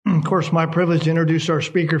Of course, my privilege to introduce our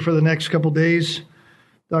speaker for the next couple days,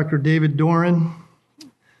 Dr. David Doran.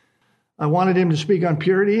 I wanted him to speak on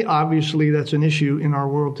purity. Obviously, that's an issue in our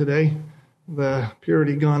world today, the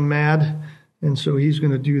purity gone mad. And so he's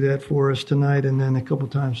going to do that for us tonight and then a couple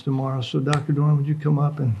times tomorrow. So, Dr. Doran, would you come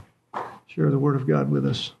up and share the Word of God with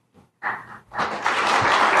us?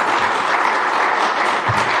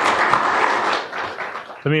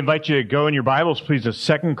 Let me invite you to go in your Bibles, please, to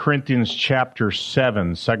 2 Corinthians chapter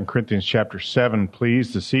 7. 2 Corinthians chapter 7,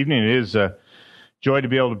 please, this evening. It is a joy to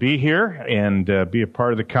be able to be here and be a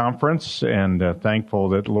part of the conference, and thankful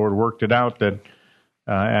that the Lord worked it out that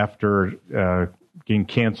after getting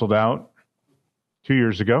canceled out 2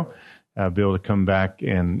 years ago, be able to come back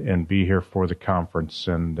and be here for the conference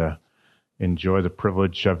and enjoy the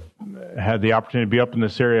privilege. I've had the opportunity to be up in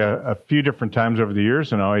this area a few different times over the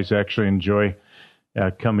years, and I always actually enjoy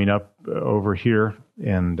coming up over here,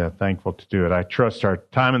 and thankful to do it. I trust our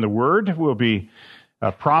time in the Word will be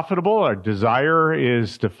profitable. Our desire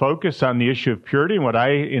is to focus on the issue of purity, and what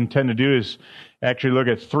I intend to do is actually look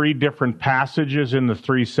at 3 different passages in the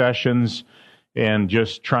 3 sessions and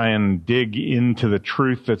just try and dig into the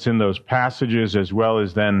truth that's in those passages, as well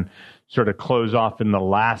as then sort of close off in the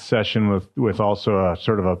last session with also a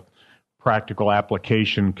sort of a practical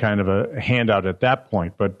application kind of a handout at that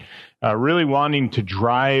point. But really wanting to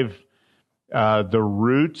drive the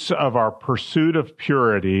roots of our pursuit of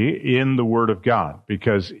purity in the Word of God,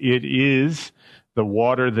 because it is the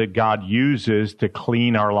water that God uses to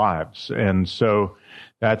clean our lives. And so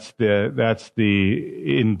that's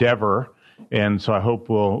the endeavor. And so I hope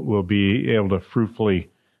we'll be able to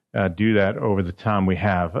fruitfully do that over the time we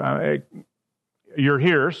have. You're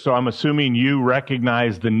here, so I'm assuming you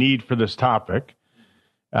recognize the need for this topic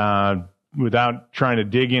without trying to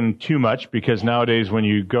dig in too much, because nowadays when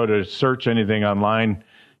you go to search anything online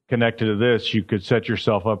connected to this, you could set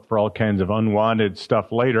yourself up for all kinds of unwanted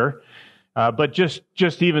stuff later. But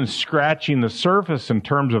just even scratching the surface in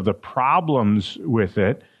terms of the problems with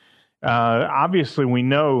it, obviously we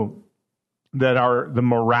know that the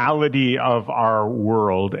morality of our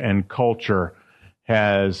world and culture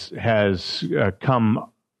has come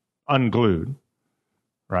unglued,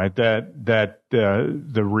 right? That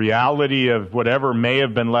the reality of whatever may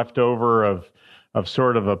have been left over of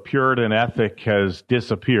sort of a Puritan ethic has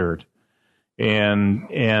disappeared, and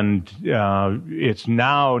it's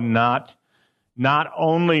now not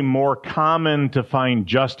only more common to find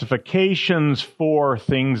justifications for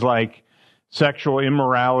things like sexual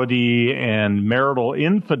immorality and marital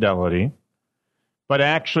infidelity, but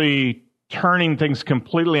actually turning things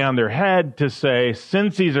completely on their head to say,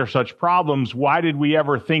 since these are such problems, why did we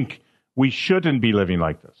ever think we shouldn't be living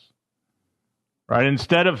like this? Right?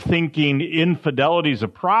 Instead of thinking infidelity is a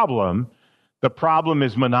problem, the problem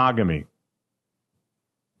is monogamy.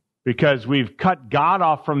 Because we've cut God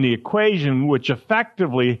off from the equation, which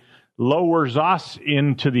effectively lowers us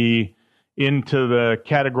into the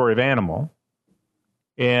category of animal.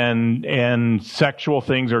 And sexual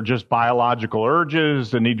things are just biological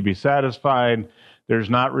urges that need to be satisfied.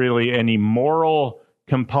 There's not really any moral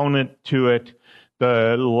component to it.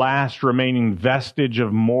 The last remaining vestige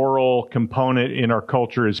of moral component in our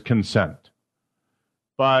culture is consent.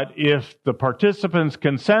 But if the participants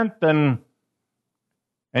consent, then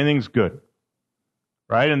anything's good,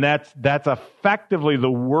 right? And that's effectively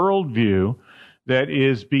the worldview that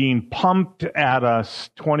is being pumped at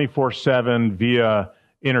us 24/7 via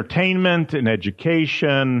entertainment and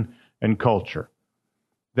education and culture.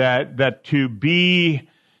 That to be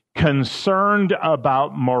concerned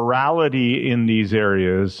about morality in these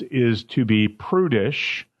areas is to be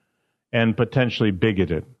prudish and potentially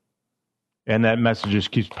bigoted. And that message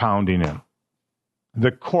just keeps pounding in.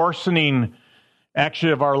 The coarsening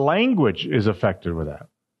actually of our language is affected with that,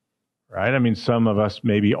 right? I mean, some of us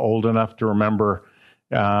may be old enough to remember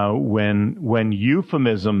when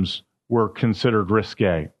euphemisms were considered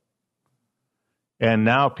risque. And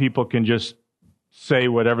now people can just say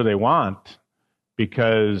whatever they want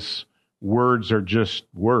because words are just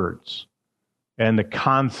words. And the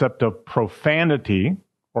concept of profanity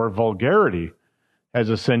or vulgarity has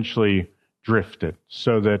essentially drifted,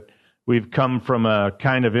 so that we've come from a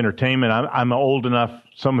kind of entertainment. I'm old enough,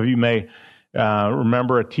 some of you may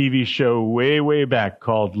remember a TV show way back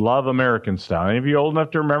called Love American Style. Any of you old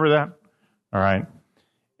enough to remember that? All right.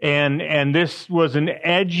 And this was an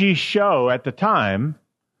edgy show at the time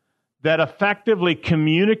that effectively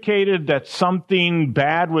communicated that something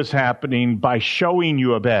bad was happening by showing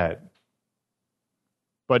you a bed,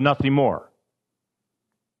 but nothing more.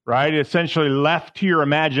 Right? It essentially left to your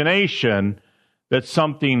imagination that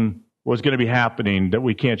something was going to be happening that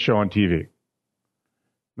we can't show on TV.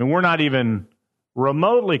 I mean, we're not even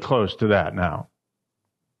remotely close to that now,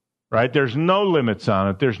 right? There's no limits on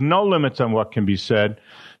it. There's no limits on what can be said.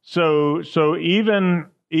 So even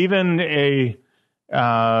a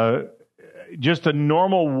just a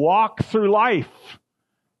normal walk through life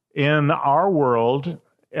in our world,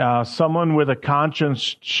 someone with a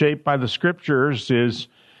conscience shaped by the Scriptures is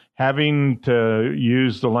having to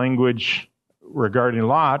use the language regarding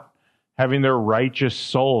Lot, having their righteous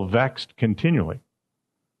soul vexed continually.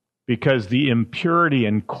 Because the impurity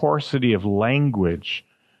and coarsity of language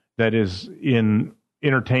that is in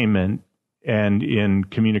entertainment and in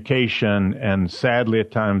communication, and sadly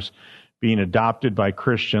at times being adopted by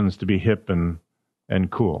Christians to be hip and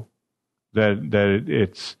cool, that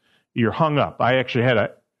it's you're hung up. I actually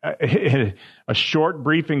had a short,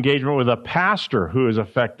 brief engagement with a pastor who is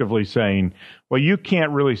effectively saying, "Well, you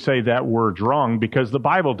can't really say that word's wrong because the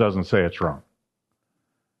Bible doesn't say it's wrong."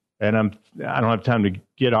 And I don't have time to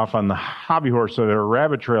get off on the hobby horse of it or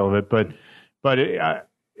rabbit trail of it, but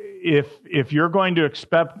if you're going to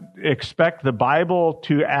expect the Bible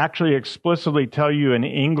to actually explicitly tell you an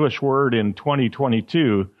English word in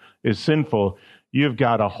 2022 is sinful, you've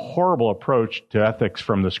got a horrible approach to ethics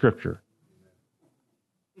from the Scripture.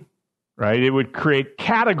 Right? It would create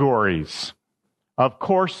categories of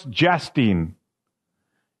coarse jesting.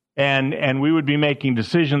 And we would be making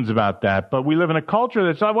decisions about that. But we live in a culture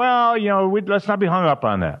that's like, well, let's not be hung up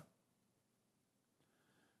on that.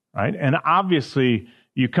 Right? And obviously,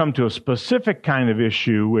 you come to a specific kind of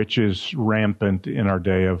issue which is rampant in our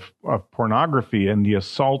day of pornography and the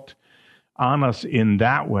assault on us in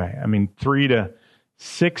that way. I mean, 3 to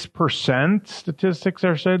 6% statistics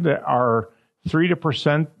are said that are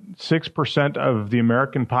 6% of the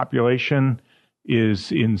American population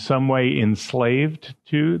is in some way enslaved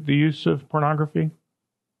to the use of pornography.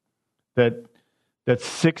 That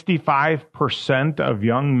 65% of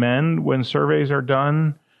young men, when surveys are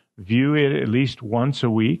done, view it at least once a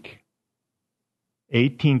week.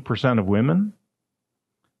 18% of women.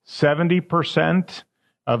 70%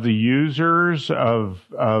 of the users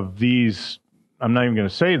of these, I'm not even going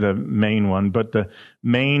to say the main one, but the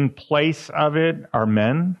main place of it are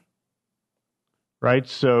men. Right?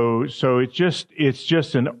 So it's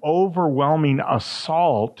just an overwhelming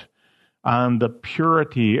assault on the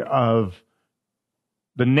purity of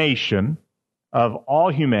the nation, of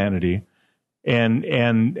all humanity,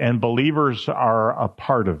 and believers are a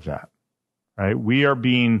part of that. Right? We are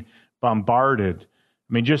being bombarded.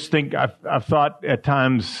 I mean, just think, I've thought at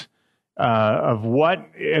times of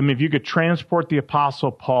if you could transport the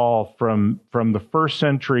Apostle Paul from the first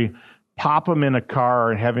century, pop him in a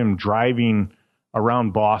car and have him driving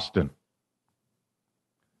around Boston,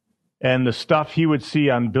 and the stuff he would see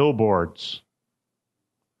on billboards,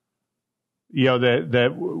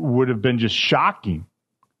 that would have been just shocking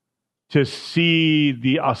to see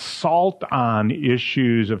the assault on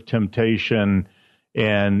issues of temptation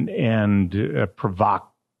and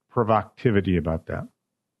provocativity about that.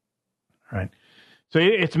 Right? So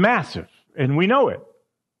it's massive, and we know it,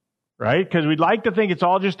 right? Because we'd like to think it's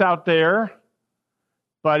all just out there.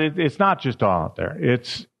 But it's not just all out there.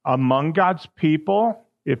 It's among God's people.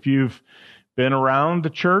 If you've been around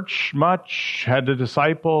the church much, had to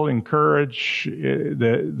disciple, encourage,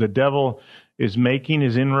 the devil is making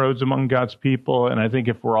his inroads among God's people. And I think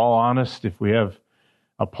if we're all honest, if we have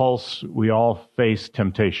a pulse, we all face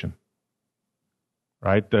temptation.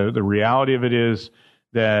 Right? The reality of it is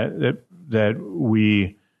that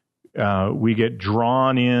we get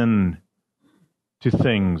drawn in to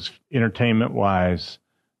things entertainment-wise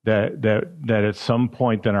that at some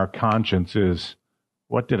point in our conscience is,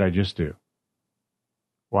 what did I just do?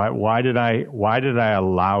 Why did I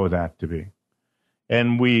allow that to be?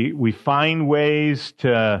 And we find ways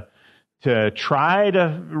to try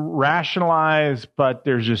to rationalize, but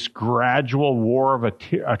there's this gradual war of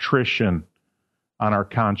attrition on our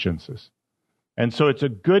consciences. And so it's a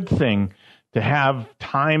good thing to have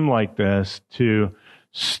time like this to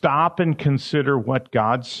stop and consider what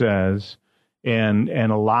God says and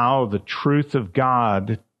allow the truth of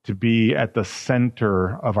God to be at the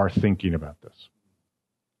center of our thinking about this.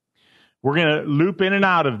 We're going to loop in and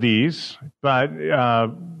out of these, but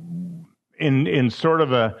in sort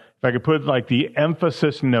of if I could put like the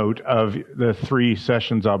emphasis note of the 3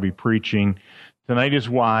 sessions I'll be preaching, tonight is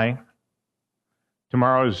why.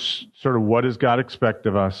 Tomorrow is sort of what does God expect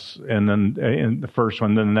of us, and then in the first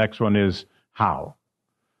one, then the next one is how.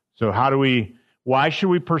 So why should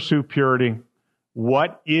we pursue purity?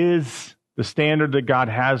 What is the standard that God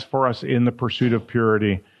has for us in the pursuit of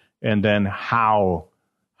purity? And then how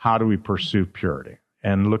do we pursue purity?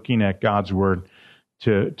 And looking at God's word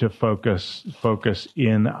to focus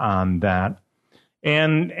in on that.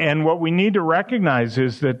 And what we need to recognize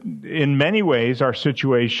is that in many ways our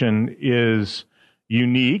situation is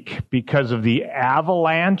unique because of the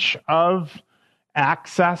avalanche of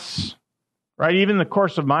access, right? Even in the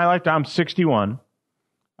course of my lifetime, I'm 61.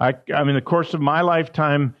 I mean, the course of my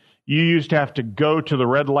lifetime, you used to have to go to the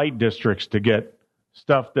red light districts to get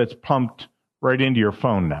stuff that's pumped right into your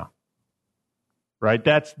phone now, right?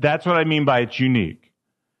 That's what I mean by it's unique.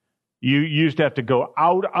 You used to have to go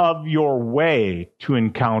out of your way to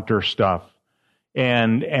encounter stuff,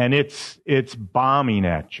 and it's bombing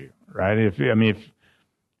at you, right? I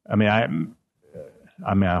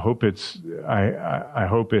hope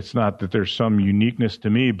it's not that there's some uniqueness to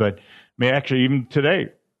me, but actually even today,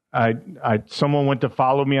 someone went to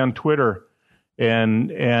follow me on Twitter,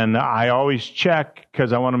 and I always check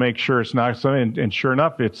because I want to make sure it's not something. And sure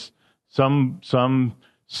enough, it's some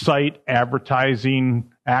site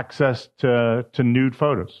advertising access to nude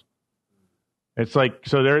photos. It's like,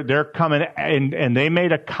 so they're coming and they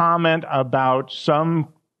made a comment about some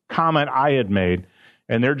comment I had made,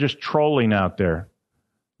 and they're just trolling out there,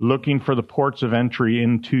 looking for the ports of entry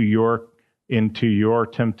into your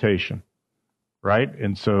temptation, right?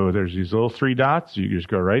 And so there's these little three dots. You just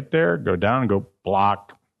go right there, go down, and go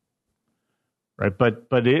block, right? But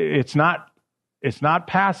it's not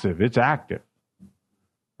passive. It's active,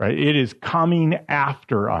 right? It is coming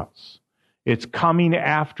after us. It's coming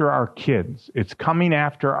after our kids. It's coming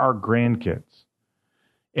after our grandkids.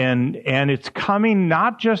 And it's coming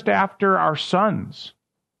not just after our sons.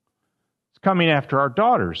 It's coming after our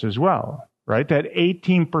daughters as well, right? That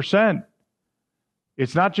 18%.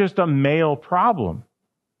 It's not just a male problem.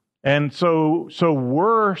 And so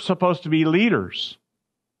we're supposed to be leaders.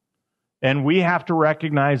 And we have to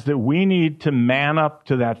recognize that we need to man up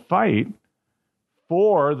to that fight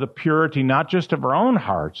for the purity, not just of our own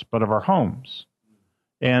hearts, but of our homes.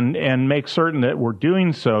 And make certain that we're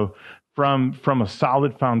doing so from a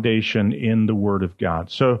solid foundation in the Word of God.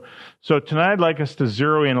 So tonight I'd like us to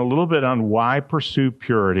zero in a little bit on why pursue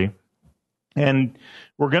purity. And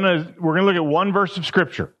we're gonna look at one verse of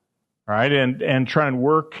Scripture, all right, and try and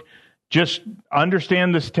work, just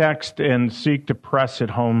understand this text and seek to press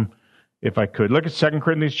it home if I could. Look at 2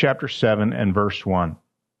 Corinthians chapter 7 and verse 1.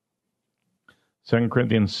 2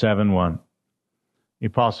 Corinthians 7:1. The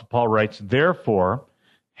Apostle Paul writes, "Therefore,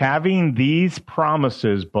 having these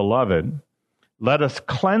promises, beloved, let us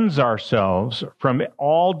cleanse ourselves from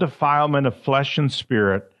all defilement of flesh and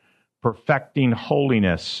spirit, perfecting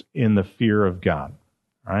holiness in the fear of God."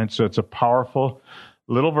 All right, so it's a powerful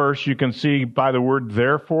little verse. You can see by the word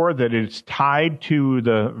therefore that it's tied to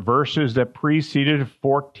the verses that preceded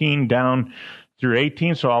 14 down through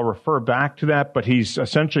 18, so I'll refer back to that, but he's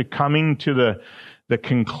essentially coming to the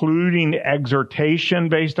concluding exhortation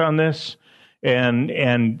based on this,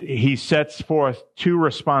 and he sets forth two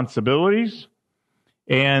responsibilities,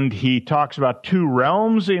 and he talks about two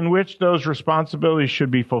realms in which those responsibilities should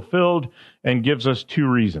be fulfilled, and gives us two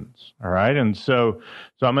reasons. All right, and so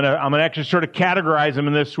I'm gonna actually sort of categorize them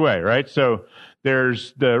in this way, right? So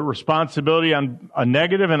there's the responsibility on a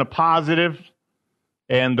negative and a positive,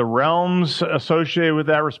 and the realms associated with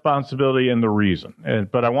that responsibility and the reason.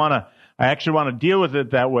 But I actually want to deal with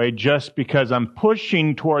it that way just because I'm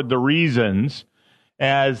pushing toward the reasons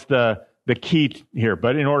as the key here.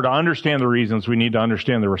 But in order to understand the reasons, we need to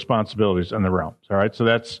understand the responsibilities and the realms. All right, so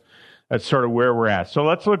that's sort of where we're at. So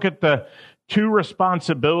let's look at the two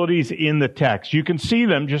responsibilities in the text. You can see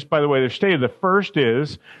them just by the way they're stated. The first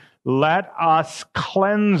is, let us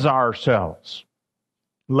cleanse ourselves.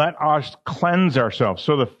 Let us cleanse ourselves.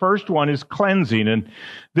 So the first one is cleansing. And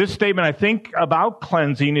this statement, I think, about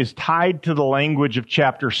cleansing is tied to the language of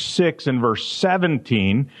chapter 6 and verse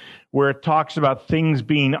 17, where it talks about things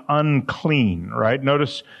being unclean, right?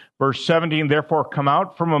 Notice verse 17, "Therefore come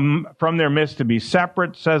out from their midst to be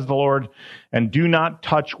separate, says the Lord, and do not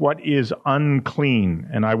touch what is unclean,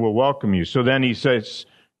 and I will welcome you." So then he says,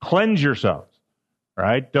 cleanse yourselves,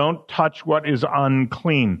 right? Don't touch what is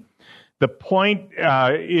unclean. The point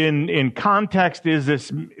in context is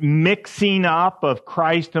this mixing up of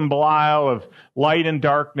Christ and Belial, of light and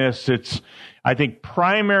darkness. It's, I think,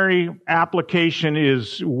 primary application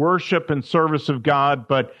is worship and service of God,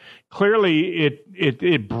 but clearly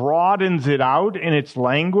it broadens it out in its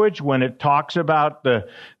language when it talks about the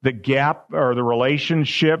gap or the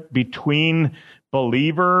relationship between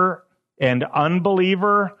believer and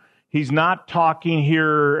unbeliever. He's not talking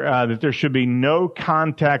here that there should be no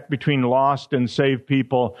contact between lost and saved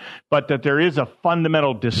people, but that there is a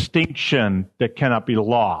fundamental distinction that cannot be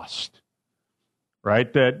lost.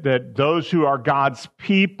 right? That those who are God's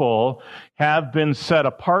people have been set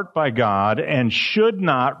apart by God and should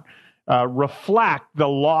not reflect the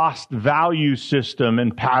lost value system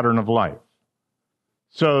and pattern of life.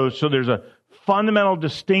 So there's a fundamental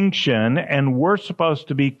distinction, and we're supposed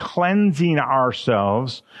to be cleansing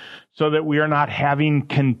ourselves so that we are not having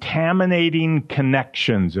contaminating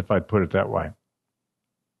connections, if I'd put it that way.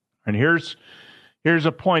 And here's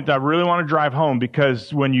a point that I really want to drive home,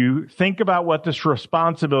 because when you think about what this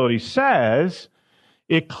responsibility says,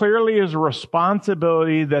 it clearly is a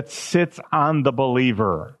responsibility that sits on the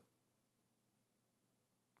believer.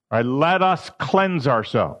 Right? Let us cleanse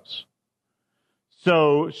ourselves.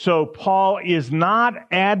 So Paul is not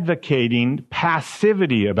advocating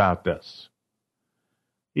passivity about this.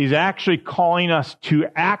 He's actually calling us to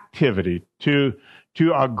activity, to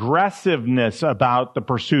aggressiveness about the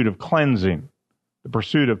pursuit of cleansing, the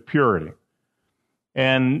pursuit of purity.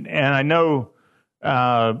 And I know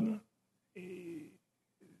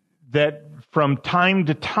that from time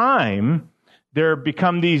to time, there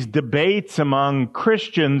become these debates among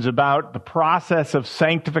Christians about the process of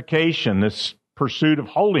sanctification, this pursuit of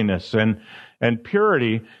holiness and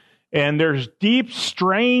purity. And there's deep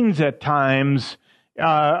strains at times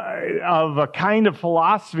of a kind of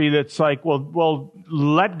philosophy that's like, well,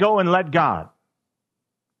 let go and let God.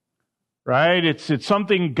 Right? It's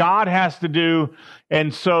something God has to do.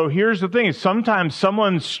 And so here's the thing. Sometimes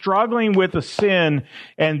someone's struggling with a sin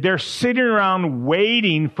and they're sitting around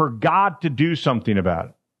waiting for God to do something about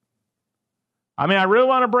it. I mean, I really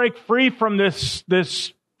want to break free from this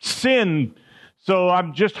sin, so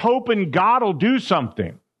I'm just hoping God will do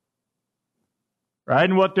something. Right?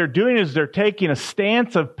 And what they're doing is they're taking a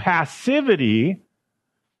stance of passivity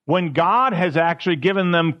when God has actually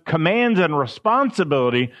given them commands and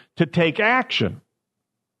responsibility to take action.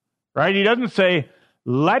 Right? He doesn't say,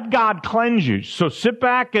 let God cleanse you. So sit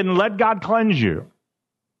back and let God cleanse you.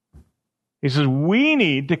 He says, we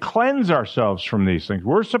need to cleanse ourselves from these things.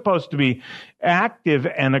 We're supposed to be active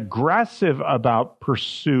and aggressive about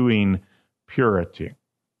pursuing purity.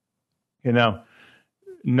 You know,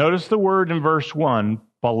 notice the word in verse 1,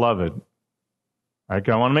 beloved. All right,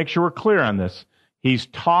 I want to make sure we're clear on this. He's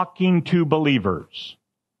talking to believers.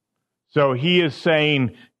 So he is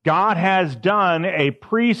saying, God has done a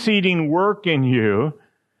preceding work in you,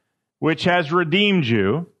 which has redeemed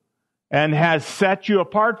you and has set you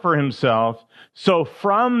apart for himself. So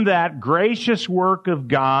from that gracious work of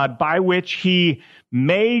God by which he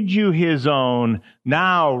made you his own,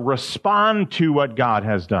 now respond to what God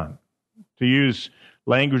has done. To use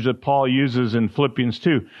language that Paul uses in Philippians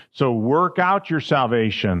 2. So work out your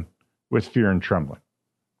salvation with fear and trembling.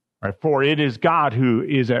 Right? For it is God who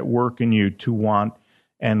is at work in you to want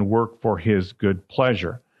and work for his good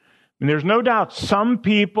pleasure. And there's no doubt some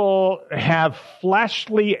people have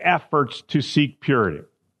fleshly efforts to seek purity.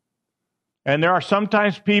 And there are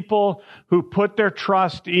sometimes people who put their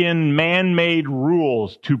trust in man-made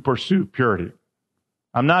rules to pursue purity.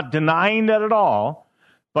 I'm not denying that at all,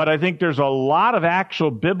 but I think there's a lot of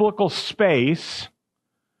actual biblical space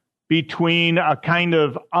between a kind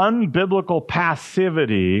of unbiblical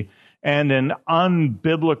passivity and an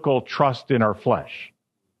unbiblical trust in our flesh.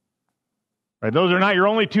 Right? Those are not your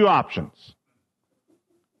only two options.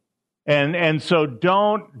 And so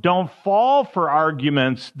don't fall for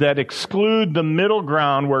arguments that exclude the middle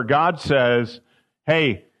ground where God says,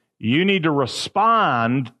 hey, you need to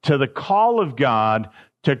respond to the call of God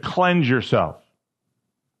to cleanse yourself.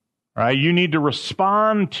 Right? You need to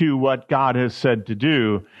respond to what God has said to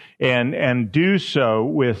do and do so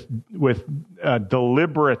with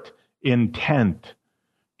deliberate intent.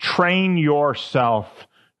 Train yourself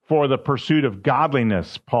for the pursuit of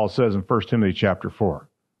godliness, Paul says in 1 Timothy chapter 4.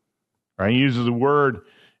 Right? He uses a word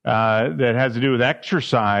that has to do with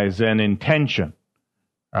exercise and intention.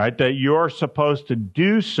 Right? That you're supposed to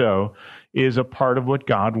do so is a part of what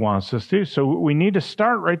God wants us to do. So we need to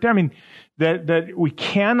start right there. I mean, that we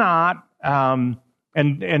cannot, and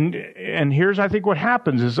here's, I think, what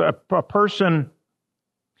happens is a person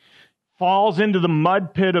falls into the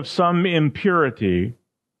mud pit of some impurity,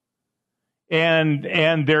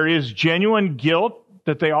 and there is genuine guilt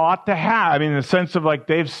that they ought to have, I mean, in the sense of like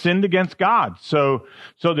they've sinned against God. So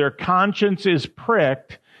their conscience is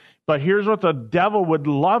pricked. But here's what the devil would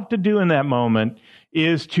love to do in that moment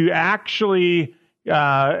is to actually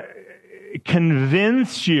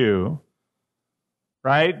convince you,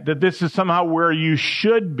 right, that this is somehow where you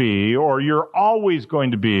should be, or you're always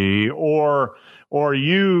going to be, or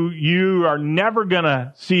you are never going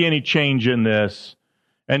to see any change in this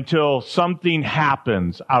until something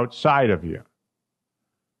happens outside of you.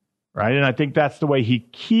 right? And I think that's the way he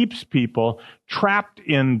keeps people trapped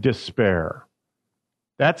in despair.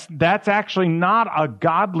 That's actually not a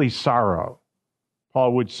godly sorrow,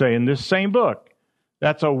 Paul would say in this same book.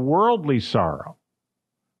 That's a worldly sorrow,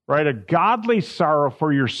 right? A godly sorrow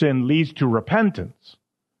for your sin leads to repentance.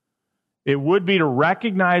 It would be to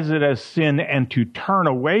recognize it as sin and to turn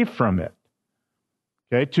away from it.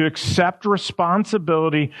 Okay, to accept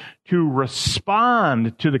responsibility, to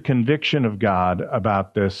respond to the conviction of God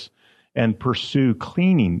about this, and pursue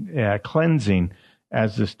cleansing,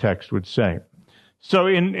 as this text would say. So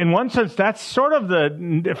in one sense, that's sort of the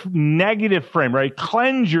negative frame, right?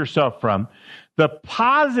 Cleanse yourself from. The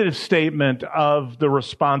positive statement of the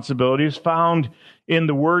responsibility is found in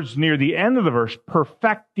the words near the end of the verse,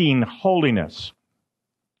 perfecting holiness,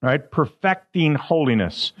 right? Perfecting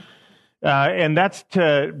holiness. And that's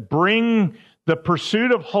to bring the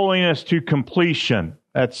pursuit of holiness to completion.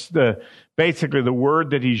 That's basically the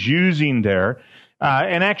word that he's using there.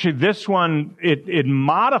 And actually, this one, it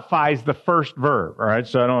modifies the first verb, all right?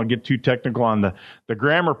 So I don't want to get too technical on the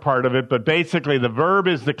grammar part of it, but basically the verb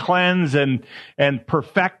is the cleanse, and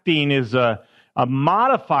perfecting is a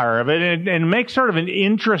modifier of it. And it makes sort of an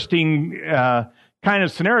interesting kind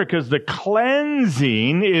of scenario, because the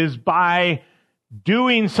cleansing is by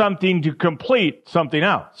doing something to complete something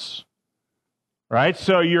else, right?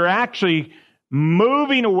 So you're actually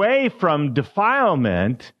moving away from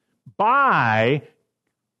defilement by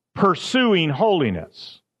pursuing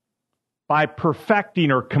holiness, by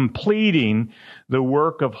perfecting or completing the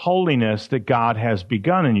work of holiness that God has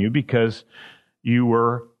begun in you, because you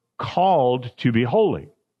were called to be holy.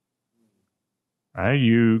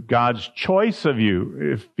 Right? God's choice of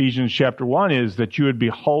you, Ephesians chapter 1, is that you would be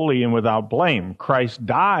holy and without blame. Christ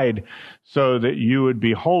died so that you would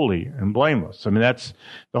be holy and blameless. I mean, that's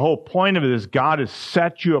the whole point of it, is God has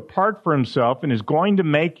set you apart for himself and is going to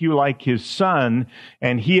make you like his son,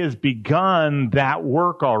 and he has begun that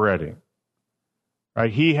work already.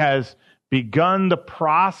 Right? He has begun the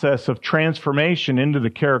process of transformation into the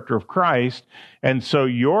character of Christ, and so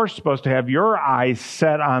you're supposed to have your eyes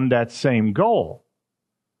set on that same goal.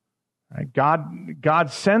 Right?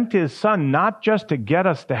 God sent his son not just to get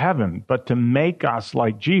us to heaven, but to make us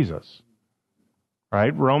like Jesus.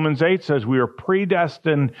 Right? Romans 8 says we are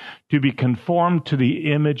predestined to be conformed to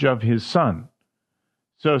the image of his son.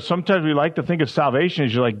 So sometimes we like to think of salvation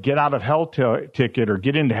as you like get out of hell ticket or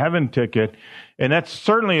get into heaven ticket. And that's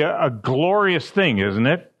certainly a glorious thing, isn't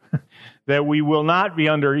it? That we will not be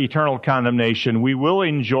under eternal condemnation. We will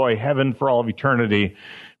enjoy heaven for all of eternity.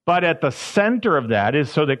 But at the center of that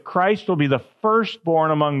is so that Christ will be the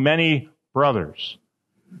firstborn among many brothers.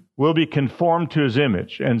 We'll be conformed to his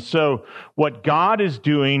image. And so what God is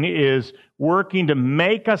doing is working to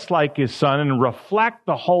make us like his son and reflect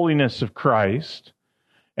the holiness of Christ.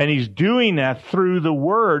 And he's doing that through the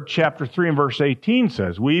word. Chapter 3 and verse 18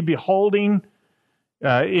 says, we beholding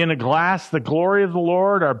in a glass the glory of the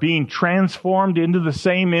Lord are being transformed into the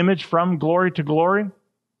same image from glory to glory.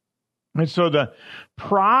 And so the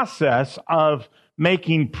process of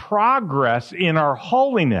making progress in our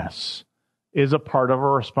holiness is a part of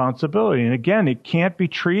our responsibility. And again, it can't be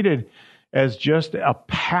treated as just a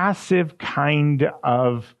passive kind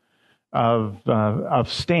of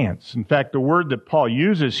stance. In fact, the word that Paul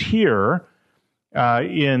uses here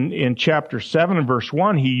in chapter 7 and verse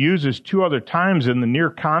 1, he uses two other times in the near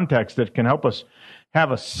context that can help us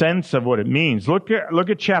have a sense of what it means. Look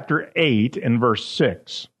at chapter 8 and verse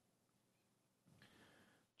 6.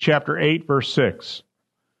 Chapter 8, verse 6.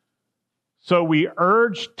 So we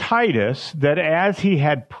urge Titus that as he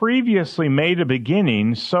had previously made a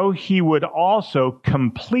beginning, so he would also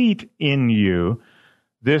complete in you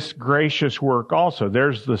this gracious work also.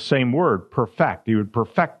 There's the same word, perfect. He would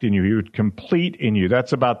perfect in you. He would complete in you.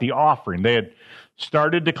 That's about the offering. They had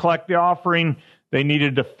started to collect the offering. They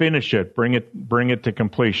needed to finish it, bring it to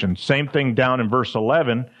completion. Same thing down in verse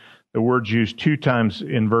 11. The word's used two times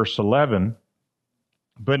in verse 11.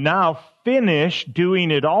 But now finish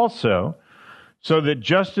doing it also, so that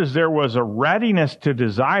just as there was a readiness to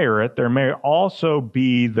desire it, there may also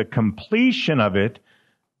be the completion of it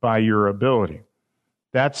by your ability.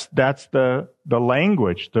 That's the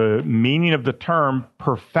language, the meaning of the term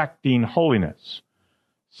perfecting holiness.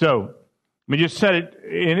 So, let me just set it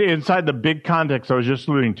inside the big context I was just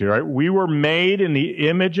alluding to, right? We were made in the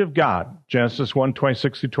image of God, Genesis 1,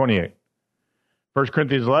 26-28. 1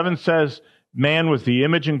 Corinthians 11 says, man was the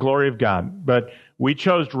image and glory of God. But we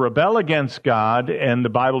chose to rebel against God, and the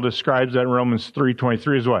Bible describes that in Romans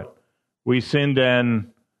 3:23 as what? We sinned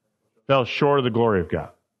and fell short of the glory of God.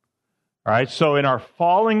 All right, so in our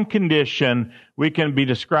fallen condition, we can be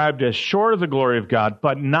described as short of the glory of God,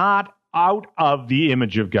 but not out of the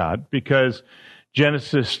image of God, because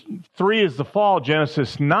Genesis 3 is the fall.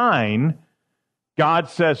 Genesis 9, God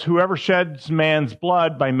says, whoever sheds man's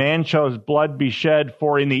blood, by man shall his blood be shed,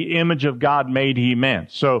 for in the image of God made he man.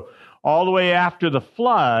 So all the way after the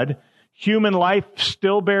flood, human life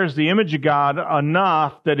still bears the image of God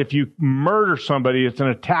enough that if you murder somebody, it's an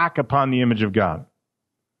attack upon the image of God.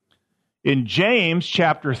 In James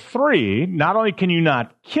chapter 3, not only can you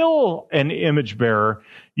not kill an image bearer,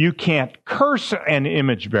 you can't curse an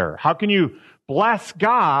image bearer. How can you bless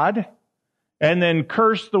God and then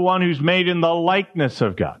curse the one who's made in the likeness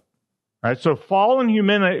of God? All right, so fallen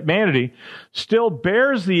humanity still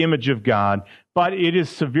bears the image of God, but it is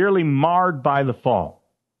severely marred by the fall.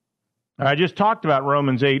 I just talked about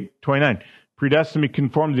Romans 8:29. Predestined to be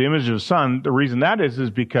conformed to the image of the Son. The reason that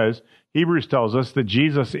is because Hebrews tells us that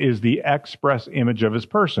Jesus is the express image of his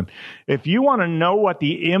person. If you want to know what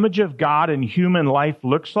the image of God in human life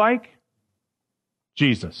looks like,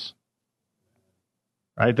 Jesus.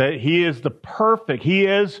 Right? That he is the perfect. He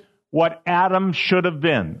is what Adam should have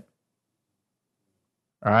been.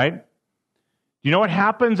 All right? Do you know what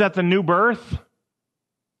happens at the new birth?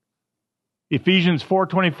 Ephesians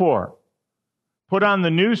 4:24. Put on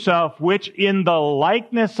the new self, which in the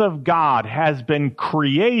likeness of God has been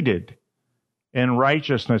created in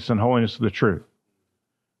righteousness and holiness of the truth.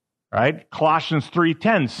 Right? Colossians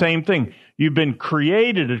 3:10, same thing. You've been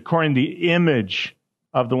created according to the image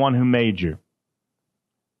of the one who made you.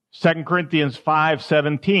 2 Corinthians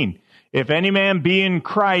 5:17. If any man be in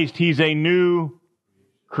Christ, he's a new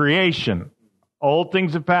creation. Old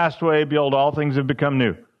things have passed away, behold, all things have become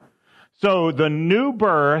new. So the new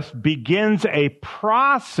birth begins a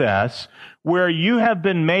process where you have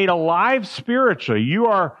been made alive spiritually. You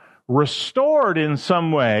are restored in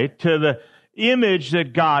some way to the image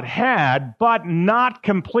that God had, but not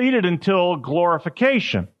completed until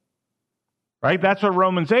glorification. Right? That's what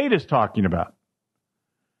Romans 8 is talking about.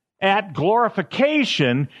 At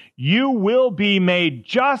glorification, you will be made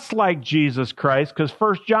just like Jesus Christ, because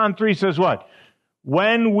 1 John 3 says what?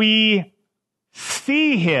 When we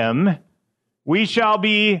see him, we shall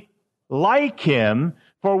be like him,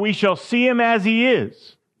 for we shall see him as he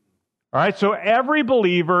is. All right, so every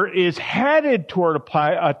believer is headed toward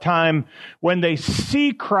a time when they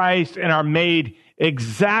see Christ and are made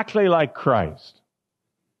exactly like Christ.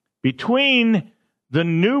 Between the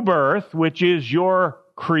new birth, which is your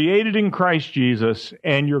created in Christ Jesus,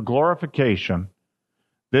 and your glorification,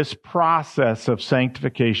 this process of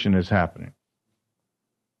sanctification is happening.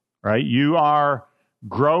 Right? You are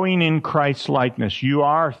growing in Christ's likeness. You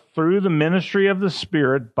are, through the ministry of the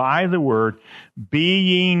Spirit, by the Word,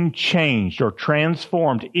 being changed or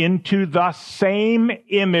transformed into the same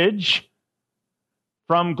image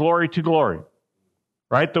from glory to glory.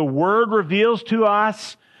 Right? The Word reveals to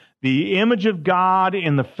us the image of God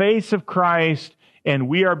in the face of Christ, and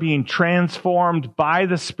we are being transformed by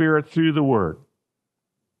the Spirit through the Word.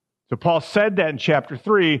 So Paul said that in chapter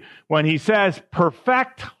 3 when he says,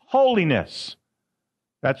 perfect holiness.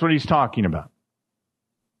 That's what he's talking about.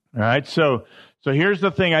 All right, so here's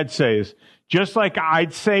the thing I'd say is, just like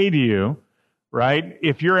I'd say to you, right,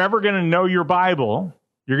 if you're ever going to know your Bible,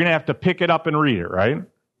 you're going to have to pick it up and read it, right? I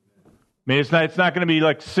mean, it's not going to be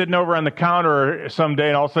like sitting over on the counter someday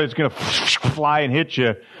and all of a sudden it's going to fly and hit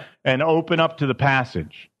you and open up to the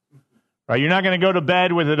passage. Right? You're not going to go to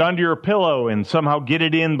bed with it under your pillow and somehow get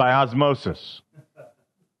it in by osmosis.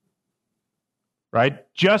 Right?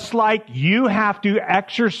 Just like you have to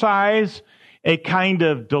exercise a kind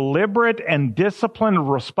of deliberate and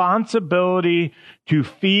disciplined responsibility to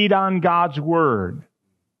feed on God's Word,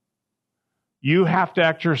 you have to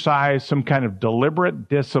exercise some kind of deliberate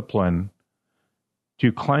discipline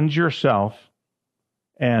to cleanse yourself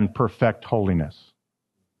and perfect holiness.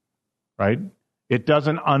 Right? It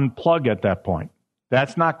doesn't unplug at that point.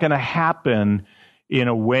 That's not going to happen in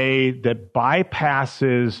a way that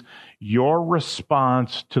bypasses your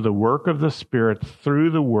response to the work of the Spirit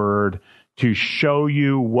through the Word to show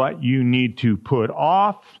you what you need to put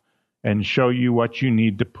off and show you what you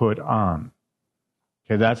need to put on.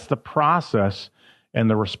 Okay, that's the process and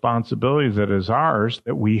the responsibility that is ours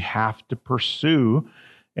that we have to pursue,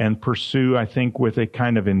 I think, with a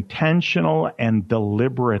kind of intentional and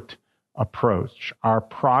deliberate approach. Our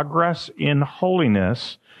progress in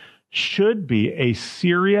holiness should be a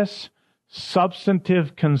serious,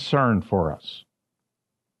 substantive concern for us.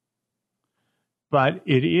 But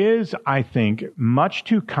it is, I think, much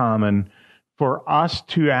too common for us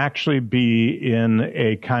to actually be in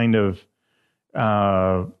a kind of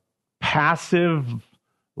passive,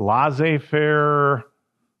 laissez-faire.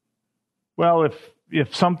 Well,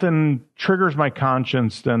 if something triggers my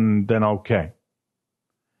conscience, then okay.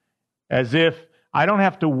 As if I don't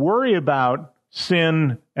have to worry about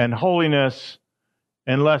sin and holiness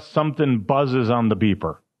unless something buzzes on the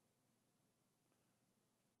beeper.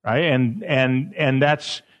 Right? And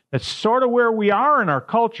that's sort of where we are in our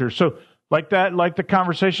culture. So like the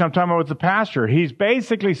conversation I'm talking about with the pastor, he's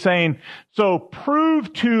basically saying, so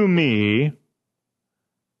prove to me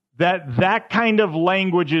that kind of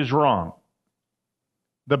language is wrong.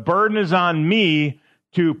 The burden is on me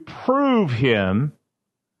to prove him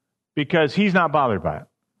because he's not bothered by it.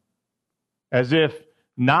 As if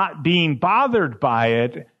not being bothered by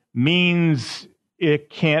it means it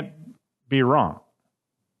can't be wrong.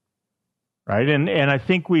 Right? And I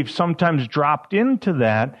think we've sometimes dropped into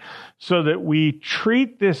that so that we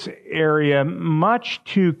treat this area much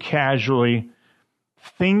too casually,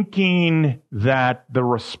 thinking that the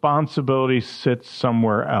responsibility sits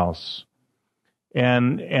somewhere else.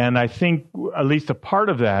 And I think at least a part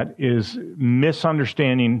of that is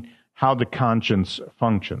misunderstanding how the conscience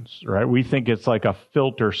functions, right? We think it's like a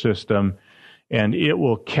filter system and it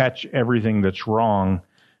will catch everything that's wrong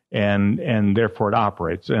and therefore it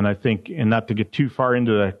operates. And I think, and not to get too far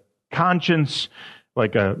into the conscience,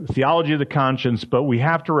 like a theology of the conscience, but we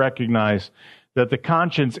have to recognize that the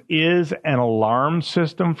conscience is an alarm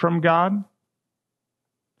system from God,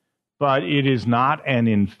 but it is not an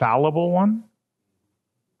infallible one.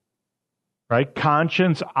 Right?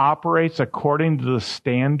 Conscience operates according to the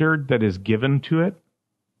standard that is given to it.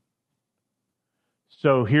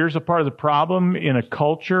 So here's a part of the problem in a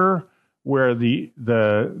culture where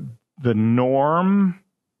the norm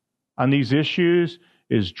on these issues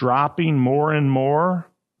is dropping more and more.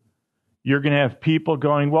 You're going to have people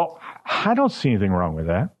going, well, I don't see anything wrong with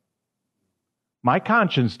that. My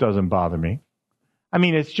conscience doesn't bother me. I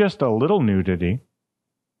mean, it's just a little nudity.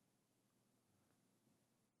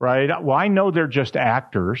 Right? Well, I know they're just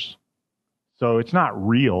actors, so it's not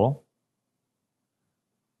real.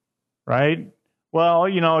 Right? Well,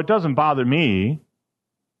 it doesn't bother me.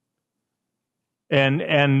 And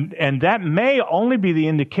that may only be the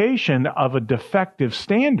indication of a defective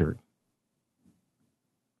standard.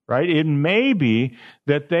 Right? It may be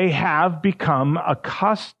that they have become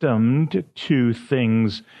accustomed to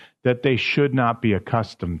things that they should not be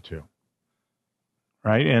accustomed to.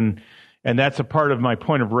 Right? And that's a part of my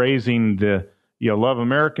point of raising the, Love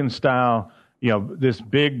American style. This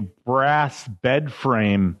big brass bed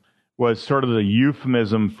frame was sort of the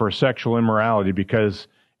euphemism for sexual immorality because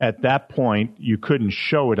at that point you couldn't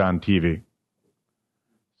show it on TV.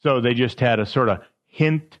 So they just had a sort of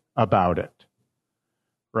hint about it,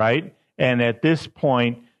 right? And at this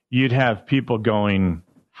point you'd have people going,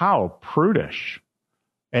 how prudish.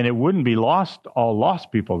 And it wouldn't be all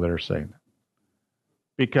lost people that are saying that.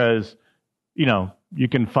 Because you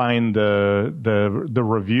can find the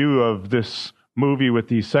review of this movie with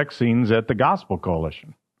these sex scenes at the Gospel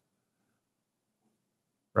Coalition,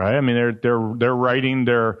 right? I mean, they're writing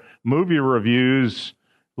their movie reviews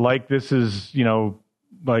like this is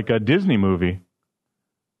like a Disney movie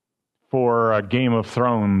for a Game of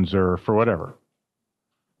Thrones or for whatever,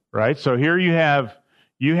 right? So here you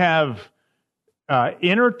have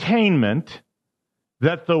entertainment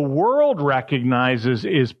that the world recognizes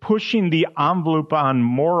is pushing the envelope on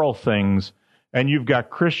moral things, and you've got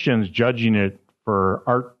Christians judging it for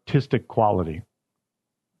artistic quality.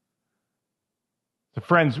 So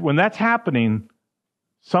friends, when that's happening,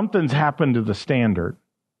 something's happened to the standard,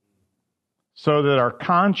 so that our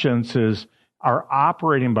consciences are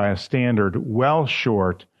operating by a standard well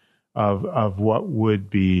short of what would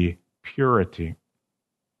be purity.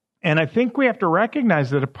 And I think we have to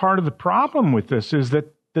recognize that a part of the problem with this is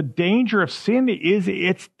that the danger of sin is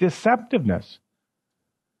its deceptiveness.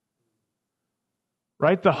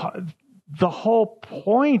 Right? The whole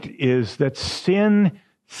point is that sin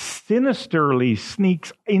sinisterly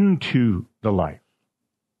sneaks into the life.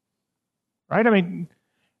 Right? I mean,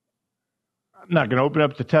 I'm not going to open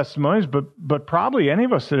up the testimonies, but probably any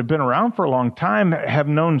of us that have been around for a long time have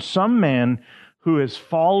known some man who has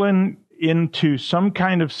fallen into some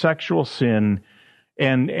kind of sexual sin,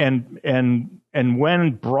 and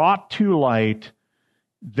when brought to light,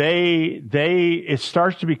 it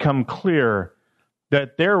starts to become clear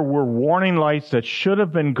that there were warning lights that should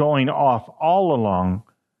have been going off all along,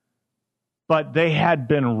 but they had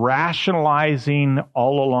been rationalizing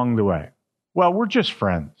all along the way. Well, we're just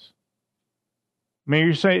friends. I mean,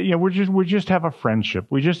 you say, we just have a friendship.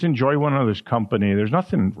 We just enjoy one another's company. There's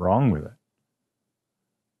nothing wrong with it.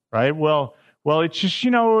 Right? Well, it's just,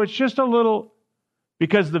 it's just a little,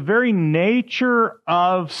 Because the very nature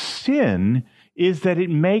of sin is that it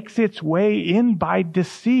makes its way in by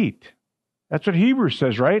deceit. That's what Hebrews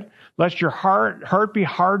says, right? Lest your heart be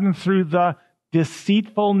hardened through the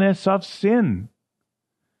deceitfulness of sin.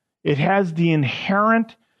 It has the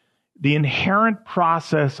inherent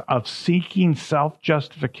process of seeking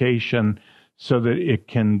self-justification so that it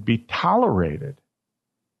can be tolerated.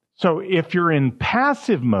 So if you're in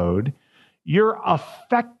passive mode, you're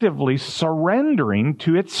effectively surrendering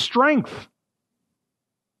to its strength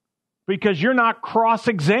because you're not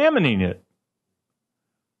cross-examining it.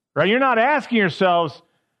 Right? You're not asking yourselves,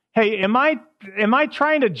 hey, am I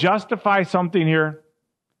trying to justify something here?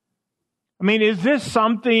 I mean, is this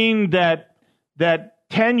something that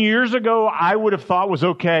 10 years ago I would have thought was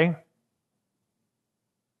okay?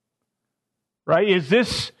 Right? Is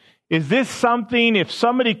this something, if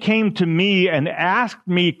somebody came to me and asked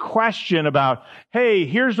me a question about, hey,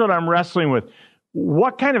 here's what I'm wrestling with,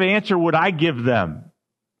 what kind of answer would I give them?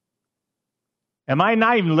 Am I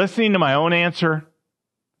not even listening to my own answer?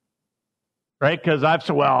 Right? Because I've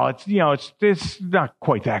said, well, it's not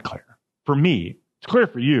quite that clear. For me, it's clear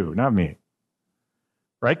for you, not me.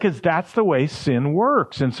 Right? Because that's the way sin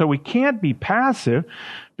works. And so we can't be passive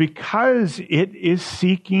because it is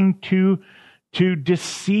seeking to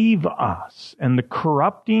deceive us. And the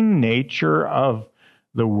corrupting nature of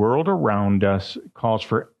the world around us calls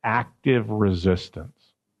for active resistance.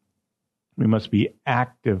 We must be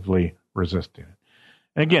actively resisting it.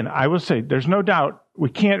 And again, I will say, there's no doubt we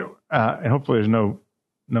can't, and hopefully there's no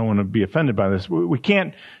one to be offended by this. We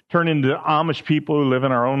can't turn into Amish people who live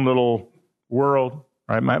in our own little world.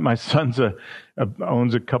 Right? My son's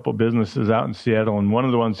owns a couple businesses out in Seattle, and one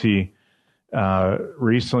of the ones he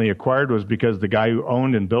recently acquired was because the guy who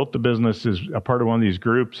owned and built the business is a part of one of these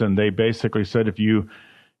groups, and they basically said, if you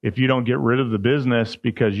don't get rid of the business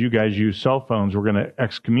because you guys use cell phones, we're going to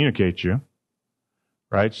excommunicate you.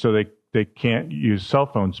 Right? So they can't use cell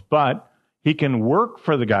phones, but he can work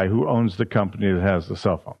for the guy who owns the company that has the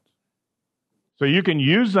cell phones. So you can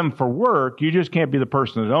use them for work, you just can't be the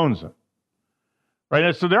person that owns them. Right?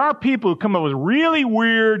 And so there are people who come up with really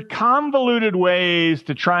weird, convoluted ways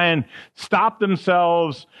to try and stop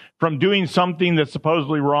themselves from doing something that's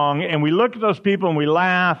supposedly wrong. And we look at those people and we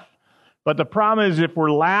laugh. But the problem is if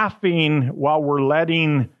we're laughing while we're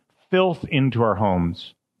letting filth into our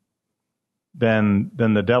homes, then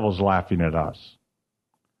the devil's laughing at us.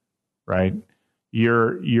 Right?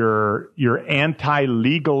 Your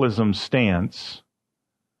anti-legalism stance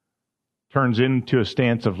turns into a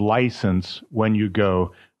stance of license when you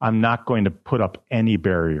go, I'm not going to put up any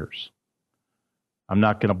barriers. I'm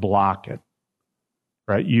not going to block it.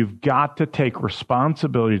 Right? You've got to take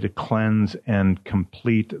responsibility to cleanse and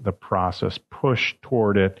complete the process, push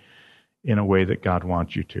toward it in a way that God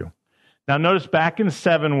wants you to. Now notice back in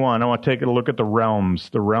 7:1, I want to take a look at the realms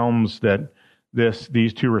that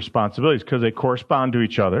these two responsibilities, because they correspond to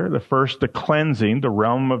each other. The first, the cleansing, the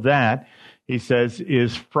realm of that, he says,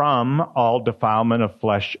 is from all defilement of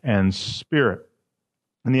flesh and spirit.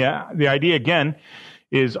 And the idea, again,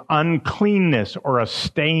 is uncleanness or a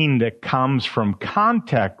stain that comes from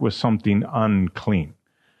contact with something unclean.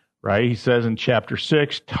 Right? He says in chapter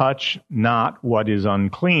 6, touch not what is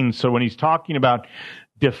unclean. So when he's talking about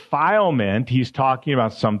defilement, he's talking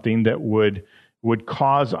about something that would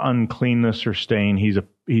cause uncleanness or stain.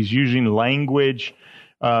 He's using language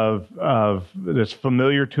of that's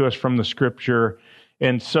familiar to us from the scripture.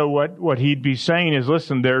 And so what he'd be saying is,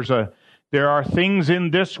 listen, there are things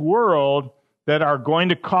in this world that are going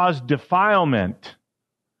to cause defilement,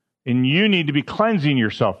 and you need to be cleansing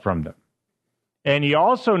yourself from them. And he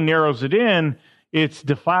also narrows it in, it's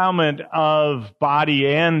defilement of body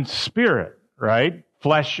and spirit, right?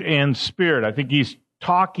 Flesh and spirit. I think he's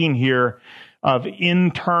talking here of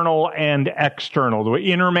internal and external, the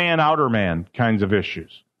inner man, outer man kinds of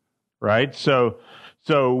issues, right? So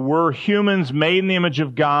we're humans made in the image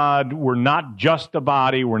of God. We're not just a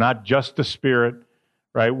body. We're not just a spirit,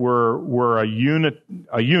 right? We're a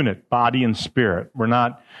unit, body and spirit. We're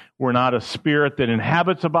not a spirit that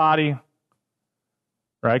inhabits a body,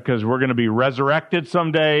 right? Because we're going to be resurrected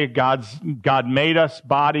someday. God made us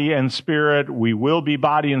body and spirit. We will be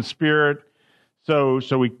body and spirit. So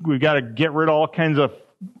we've got to get rid of all kinds of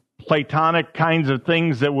Platonic kinds of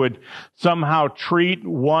things that would somehow treat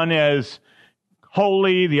one as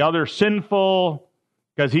holy, the other sinful,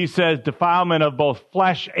 because he says defilement of both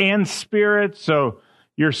flesh and spirit. So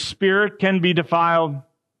your spirit can be defiled. I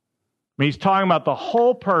mean, he's talking about the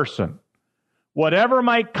whole person. Whatever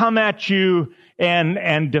might come at you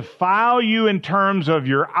and defile you in terms of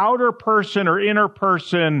your outer person or inner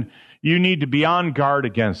person, you need to be on guard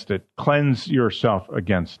against it. Cleanse yourself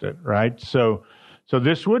against it, right? So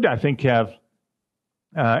this would, I think, have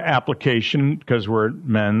application because we're at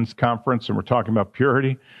men's conference and we're talking about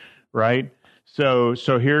purity, right? So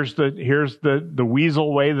here's the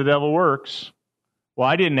weasel way the devil works. Well,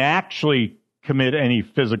 I didn't actually commit any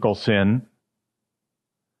physical sin,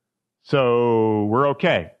 so we're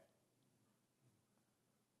okay,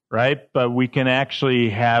 right? But we can actually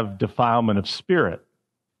have defilement of spirit,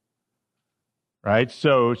 right?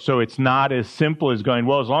 So it's not as simple as going,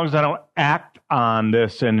 well, as long as I don't act on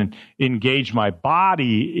this and engage my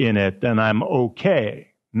body in it, then I'm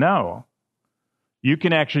okay. No. You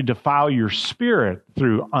can actually defile your spirit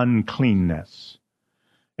through uncleanness.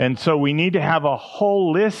 And so we need to have a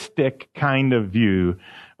holistic kind of view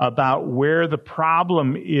about where the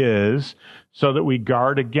problem is so that we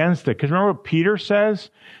guard against it. Because remember what Peter says?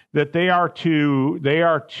 That they are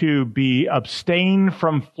to be abstained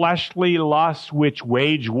from fleshly lusts which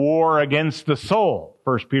wage war against the soul.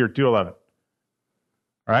 1 Peter 2:11.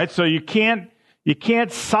 All right, so you can't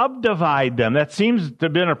subdivide them. That seems to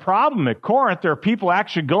have been a problem at Corinth. There are people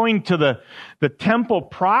actually going to the temple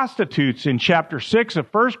prostitutes in chapter 6 of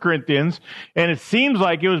 1 Corinthians, and it seems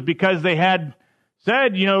like it was because they had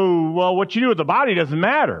said, well, what you do with the body doesn't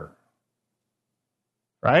matter.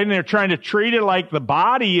 Right? And they're trying to treat it like the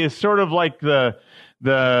body is sort of like the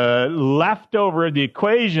leftover of the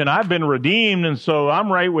equation. I've been redeemed, and so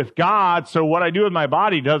I'm right with God, so what I do with my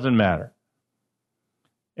body doesn't matter.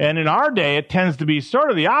 And in our day, it tends to be sort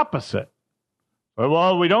of the opposite.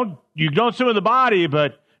 Well, you don't sin with the body,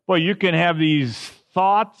 but boy, you can have these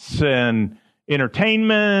thoughts and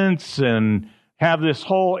entertainments and have this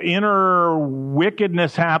whole inner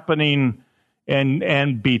wickedness happening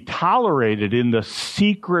and be tolerated in the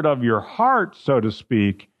secret of your heart, so to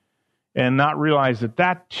speak, and not realize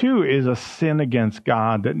that too is a sin against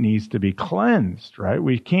God that needs to be cleansed, right?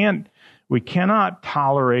 We cannot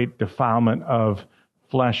tolerate defilement of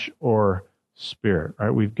flesh or spirit,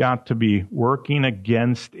 right? We've got to be working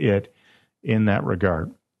against it in that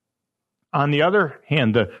regard. On the other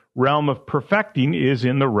hand, the realm of perfecting is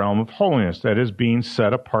in the realm of holiness, that is being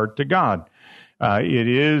set apart to God. It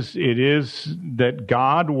is that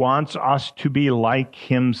God wants us to be like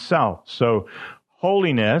Himself. So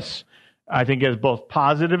holiness, I think, has both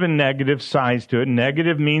positive and negative sides to it.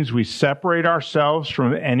 Negative means we separate ourselves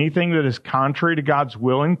from anything that is contrary to God's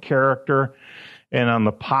will and character. And on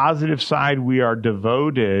the positive side, we are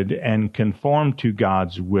devoted and conformed to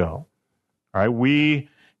God's will. All right, we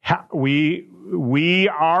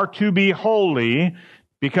are to be holy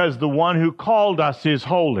because the one who called us is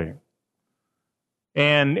holy.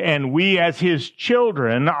 And we as His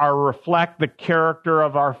children reflect the character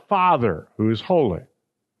of our Father who is holy.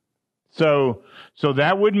 So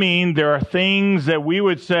that would mean there are things that we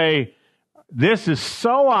would say, this is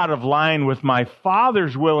so out of line with my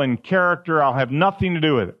Father's will and character, I'll have nothing to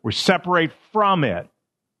do with it. We separate from it.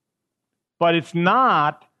 But it's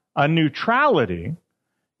not a neutrality.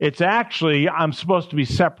 It's actually, I'm supposed to be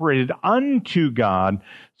separated unto God,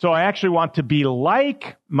 so I actually want to be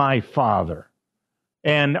like my Father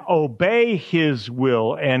and obey His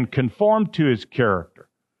will and conform to His character.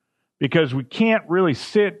 Because we can't really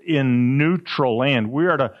sit in neutral land. We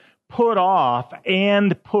are to put off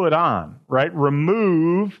and put on, right?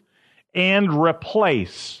 Remove and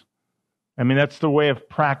replace. I mean, that's the way of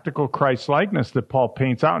practical Christ-likeness that Paul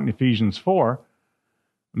paints out in Ephesians 4.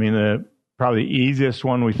 I mean, probably the easiest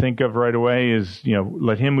one we think of right away is,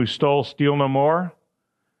 let him who stole steal no more,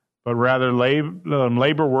 but rather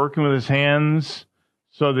labor working with his hands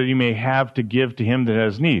so that he may have to give to him that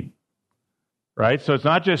has need. Right? So it's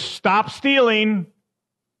not just stop stealing.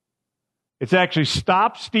 It's actually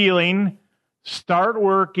stop stealing, start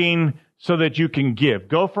working so that you can give.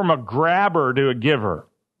 Go from a grabber to a giver.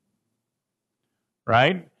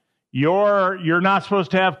 Right? You're not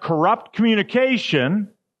supposed to have corrupt communication,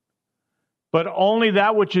 but only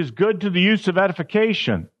that which is good to the use of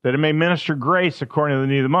edification, that it may minister grace according to the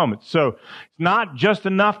need of the moment. So it's not just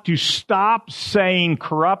enough to stop saying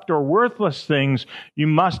corrupt or worthless things. You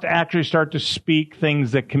must actually start to speak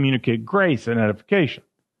things that communicate grace and edification.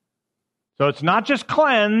 So it's not just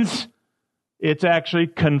cleanse, it's actually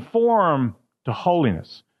conform to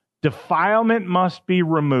holiness. Defilement must be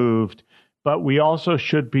removed, but we also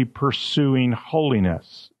should be pursuing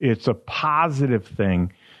holiness. It's a positive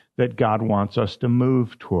thing that God wants us to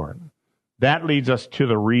move toward. That leads us to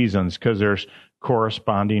the reasons, because there's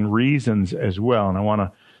corresponding reasons as well, and I want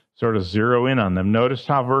to sort of zero in on them. Notice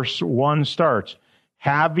how verse 1 starts.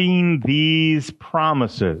 Having these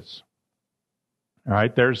promises. All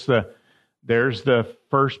right, there's the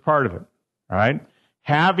first part of it. All right,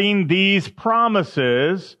 Having these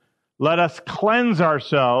promises, let us cleanse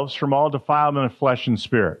ourselves from all defilement of flesh and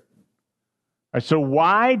spirit. All right, so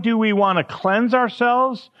why do we want to cleanse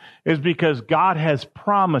ourselves? Is because God has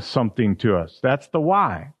promised something to us. That's the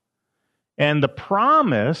why. And the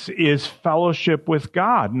promise is fellowship with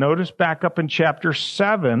God. Notice back up in chapter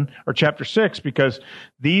 7 or chapter 6, because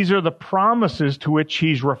these are the promises to which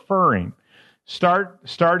he's referring. Start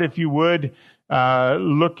if you would,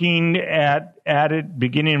 looking at it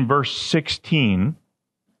beginning in verse 16.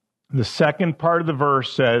 The second part of the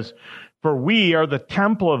verse says, "For we are the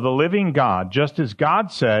temple of the living God, just as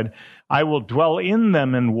God said, I will dwell in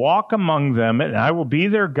them and walk among them, and I will be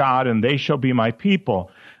their God, and they shall be my people.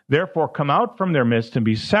 Therefore come out from their midst and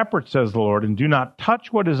be separate, says the Lord, and do not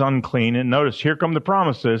touch what is unclean." And notice, here come the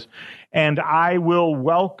promises. "And I will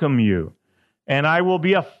welcome you, and I will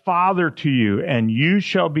be a father to you, and you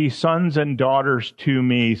shall be sons and daughters to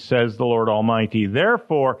me, says the Lord Almighty.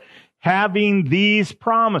 Therefore, having these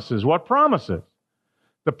promises," what promises?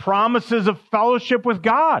 The promises of fellowship with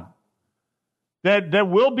God. That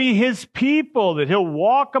we'll be his people, that he'll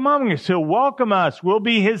walk among us, he'll welcome us, we'll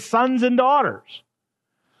be his sons and daughters.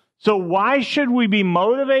 So why should we be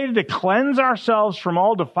motivated to cleanse ourselves from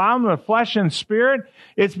all defilement of flesh and spirit?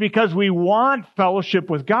 It's because we want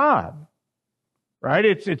fellowship with God, right?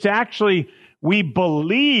 It's actually, we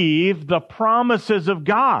believe the promises of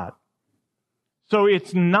God. So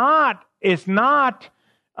it's not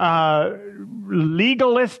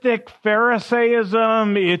legalistic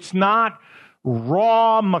Pharisaism. It's not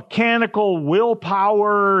raw mechanical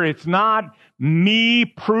willpower. It's not me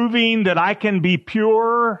proving that I can be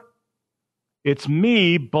pure. It's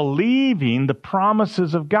me believing the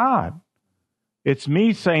promises of God. It's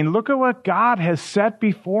me saying, look at what God has set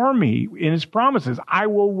before me in his promises. I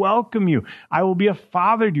will welcome you. I will be a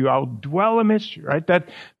father to you. I will dwell amidst you, right?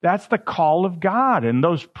 That's the call of God. And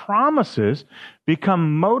those promises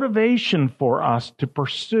become motivation for us to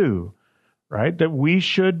pursue, right? That we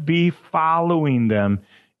should be following them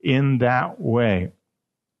in that way.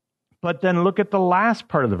 But then look at the last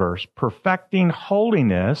part of the verse, perfecting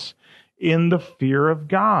holiness in the fear of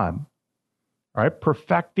God. All right,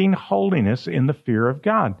 perfecting holiness in the fear of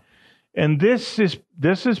God. And this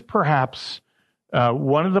is perhaps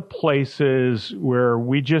one of the places where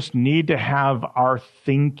we just need to have our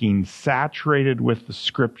thinking saturated with the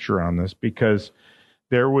Scripture on this, because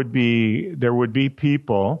there would be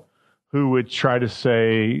people who would try to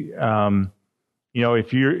say,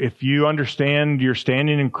 if you understand you're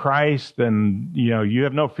standing in Christ, then you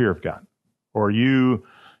have no fear of God, or you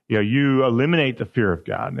eliminate the fear of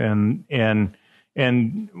God, and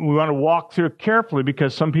we want to walk through it carefully,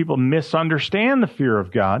 because some people misunderstand the fear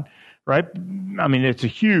of God, right? I mean, it's a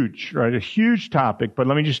huge topic, but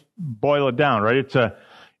let me just boil it down, right?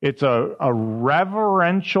 It's a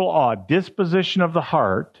reverential awe, disposition of the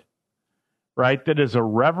heart, right? That is a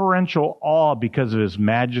reverential awe because of his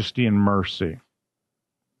majesty and mercy.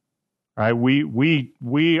 Right?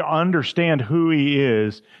 We understand who he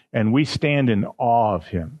is, and we stand in awe of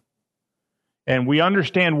him. And we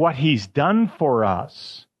understand what he's done for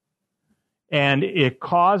us. And it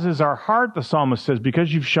causes our heart, the psalmist says,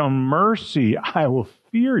 because you've shown mercy, I will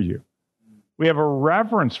fear you. We have a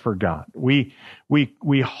reverence for God. We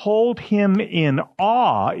hold him in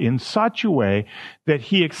awe in such a way that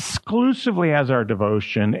he exclusively has our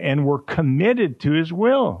devotion, and we're committed to his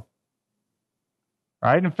will.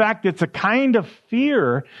 Right? In fact, it's a kind of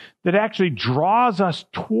fear that actually draws us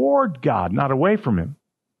toward God, not away from him.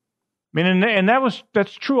 I mean, and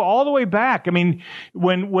that's true all the way back. I mean,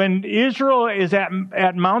 when Israel is at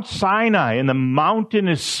Mount Sinai and the mountain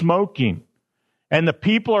is smoking and the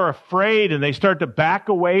people are afraid and they start to back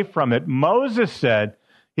away from it, Moses says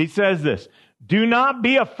this, "Do not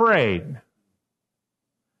be afraid.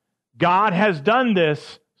 God has done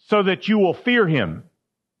this so that you will fear him."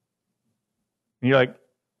 And you're like,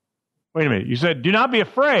 wait a minute. You said, do not be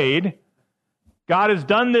afraid. God has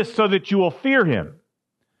done this so that you will fear him.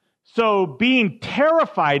 So being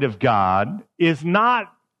terrified of God is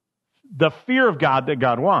not the fear of God that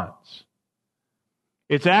God wants.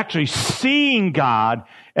 It's actually seeing God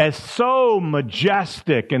as so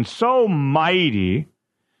majestic and so mighty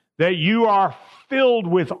that you are filled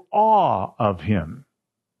with awe of him.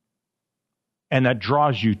 And that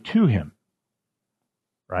draws you to him.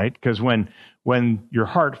 Right? Because when your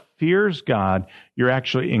heart fears God, you're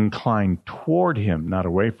actually inclined toward him, not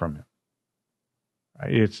away from him.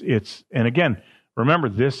 Right? And again, remember,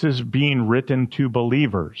 this is being written to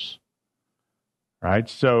believers. Right?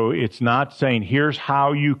 So it's not saying, here's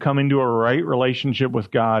how you come into a right relationship with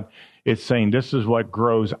God. It's saying this is what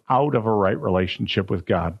grows out of a right relationship with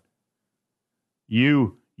God.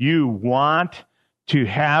 You want to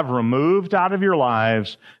have removed out of your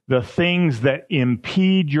lives the things that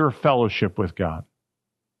impede your fellowship with God.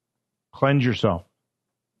 Cleanse yourself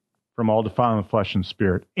from all defilement of flesh and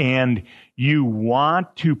spirit. And you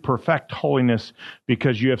want to perfect holiness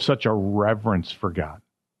because you have such a reverence for God.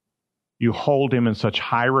 You hold him in such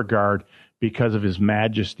high regard because of his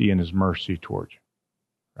majesty and his mercy towards you.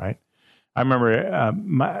 Right? I remember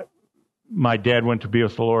my dad went to be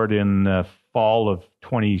with the Lord in the fall of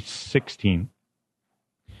 2016.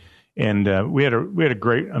 And we had a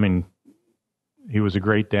great, he was a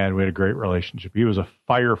great dad. We had a great relationship. He was a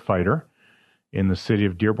firefighter in the city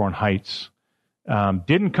of Dearborn Heights.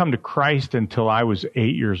 Didn't come to Christ until I was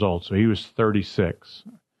 8 years old, so he was 36.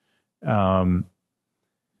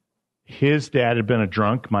 His dad had been a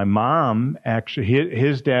drunk. My mom, actually,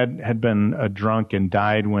 his dad had been a drunk and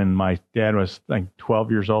died when my dad was,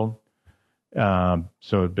 12 years old. So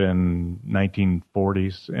it had been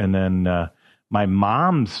 1940s. And then my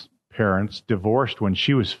mom's parents divorced when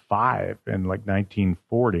she was 5 in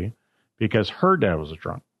 1940 because her dad was a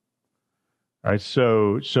drunk. All right,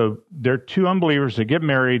 so they're two unbelievers. They get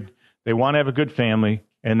married. They want to have a good family,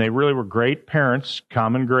 and they really were great parents,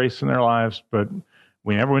 common grace in their lives. But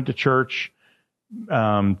we never went to church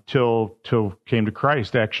till came to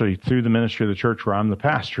Christ. Actually, through the ministry of the church where I'm the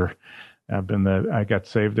pastor, I got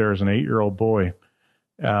saved there as an 8-year-old boy.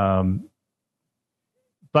 But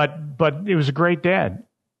it was a great dad.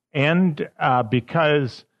 And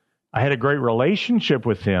because I had a great relationship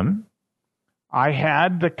with him, I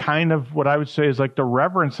had the kind of what I would say is the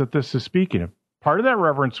reverence that this is speaking of. Part of that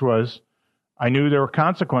reverence was I knew there were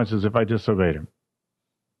consequences if I disobeyed him.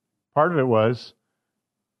 Part of it was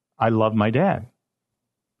I loved my dad.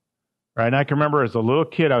 Right? And I can remember as a little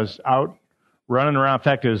kid, I was out running around. In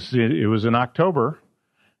fact, it was in October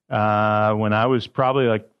when I was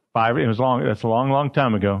probably 5. It was long. That's a long, long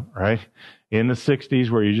time ago, right? In the 60s,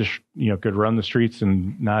 where you just could run the streets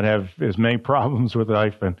and not have as many problems with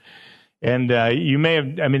life, and you may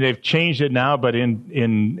have. They've changed it now, but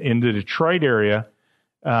in the Detroit area,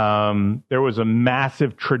 there was a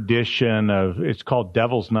massive tradition of it's called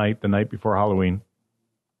Devil's Night, the night before Halloween.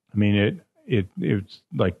 It's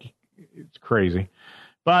crazy.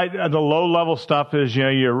 But the low level stuff is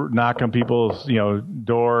you knock on people's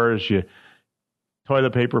doors, you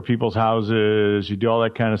toilet paper people's houses, you do all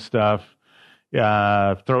that kind of stuff.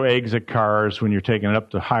 Throw eggs at cars when you're taking it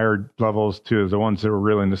up to higher levels to the ones that were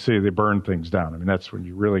really in the city. They burn things down. That's when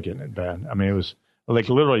you're really getting it bad. It was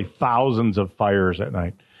literally thousands of fires at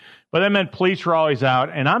night. But that meant police were always out.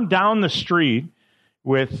 And I'm down the street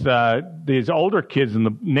with these older kids in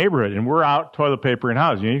the neighborhood, and we're out toilet paper and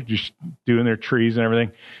houses, just doing their trees and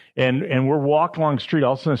everything. And we're walking along the street.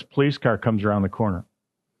 All of a sudden, this police car comes around the corner.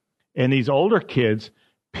 And these older kids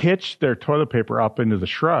pitch their toilet paper up into the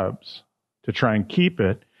shrubs to try and keep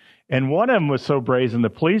it. And one of them was so brazen, the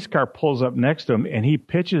police car pulls up next to him, and he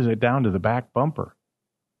pitches it down to the back bumper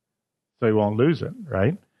so he won't lose it,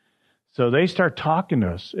 right? So they start talking to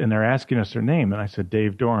us, and they're asking us their name. And I said,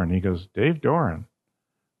 Dave Doran. He goes, Dave Doran,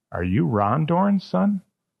 are you Ron Doran's son?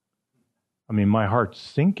 My heart's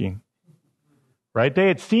sinking, right? They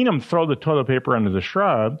had seen him throw the toilet paper under the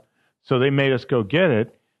shrub, so they made us go get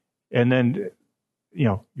it. And then,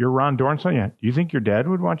 you're Ron Doran's son? Yeah. Do you think your dad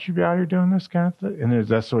would want you to be out here doing this kind of thing? And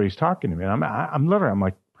that's the way he's talking to me. And I'm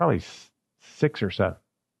literally, probably 6 or 7,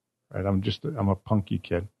 right? I'm a punky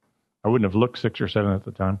kid. I wouldn't have looked 6 or 7 at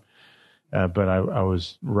the time, but I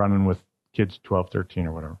was running with kids 12, 13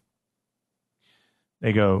 or whatever.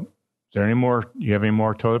 They go, is there you have any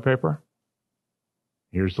more toilet paper?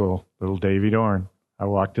 Here's little Davy Doran. I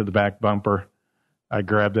walk to the back bumper. I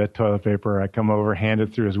grab that toilet paper. I come over, hand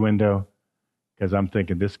it through his window, because I'm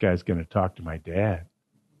thinking this guy's going to talk to my dad.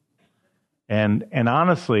 And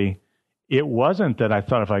honestly, it wasn't that I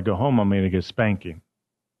thought if I go home, I'm going to get a spanking.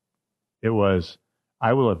 It was,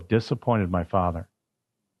 I will have disappointed my father.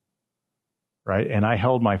 Right? And I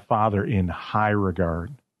held my father in high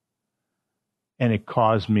regard. And it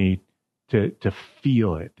caused me to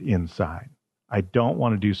feel it inside. I don't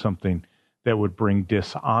want to do something that would bring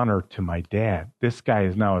dishonor to my dad. This guy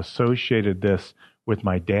has now associated this with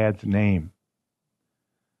my dad's name.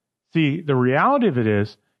 See, the reality of it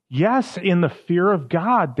is, yes, in the fear of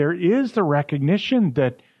God, there is the recognition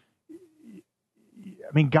that,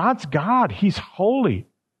 God's God. He's holy.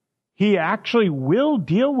 He actually will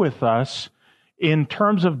deal with us in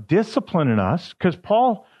terms of disciplining us, because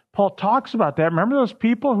Paul talks about that. Remember those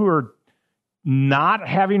people who are not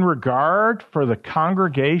having regard for the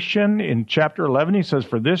congregation? In chapter 11, he says,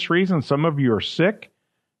 for this reason, some of you are sick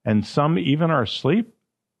and some even are asleep.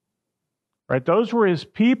 Right? Those were his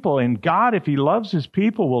people, and God, if he loves his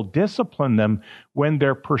people, will discipline them when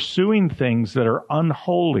they're pursuing things that are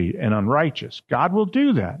unholy and unrighteous. God will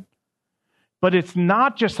do that. But it's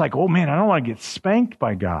not just like, oh man, I don't want to get spanked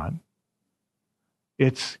by God.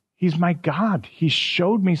 It's, he's my God. He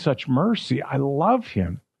showed me such mercy. I love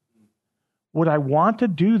him. Would I want to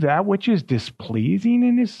do that which is displeasing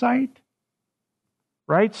in his sight?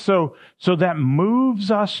 Right? So that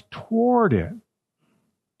moves us toward it.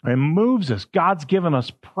 It moves us. God's given us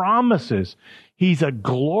promises. He's a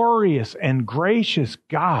glorious and gracious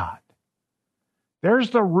God. There's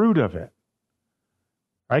the root of it.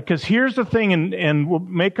 Right? Because here's the thing, and we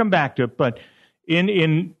may come back to it, but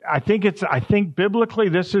I think biblically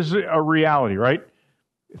this is a reality, right?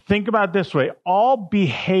 Think about it this way. All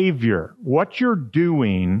behavior, what you're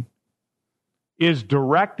doing, is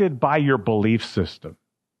directed by your belief system.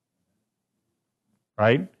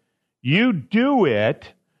 Right? You do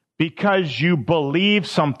it because you believe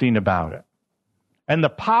something about it. And the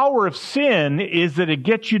power of sin is that it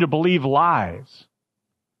gets you to believe lies.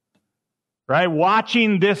 Right?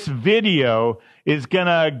 Watching this video is going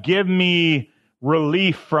to give me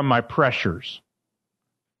relief from my pressures.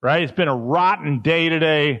 Right? It's been a rotten day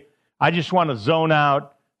today. I just want to zone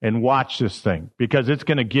out and watch this thing because it's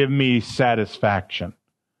going to give me satisfaction.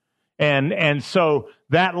 And so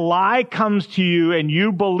that lie comes to you and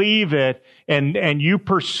you believe it and you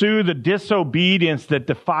pursue the disobedience that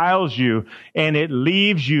defiles you and it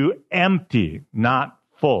leaves you empty, not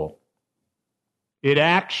full. It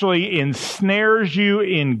actually ensnares you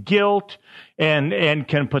in guilt and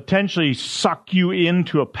can potentially suck you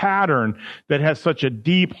into a pattern that has such a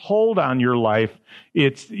deep hold on your life.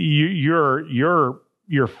 It's your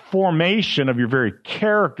formation of your very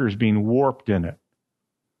character is being warped in it.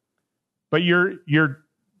 But you're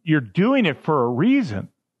doing it for a reason.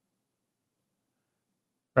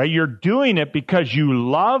 Right? You're doing it because you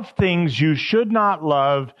love things you should not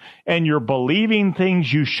love and you're believing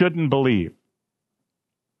things you shouldn't believe.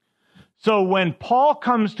 So when Paul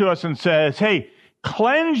comes to us and says, hey,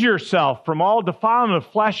 cleanse yourself from all defilement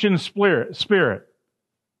of flesh and spirit.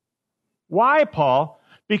 Why, Paul?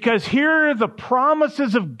 Because here are the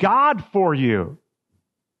promises of God for you.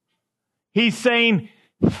 He's saying,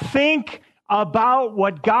 think about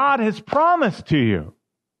what God has promised to you.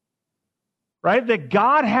 Right? That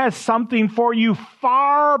God has something for you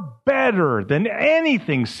far better than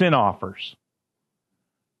anything sin offers.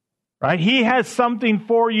 Right? He has something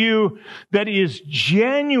for you that is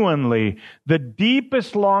genuinely the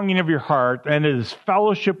deepest longing of your heart, and it is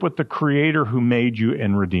fellowship with the Creator who made you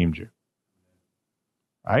and redeemed you.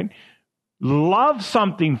 Right? Love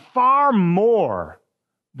something far more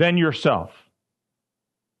than yourself.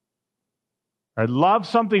 Right? Love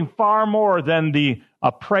something far more than the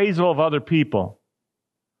appraisal of other people.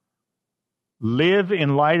 Live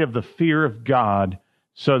in light of the fear of God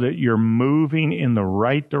so that you're moving in the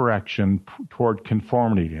right direction toward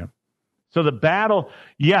conformity to Him. So the battle,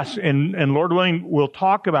 yes, and Lord willing, we'll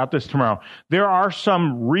talk about this tomorrow. There are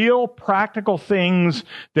some real practical things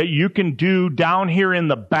that you can do down here in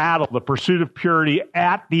the battle, the pursuit of purity,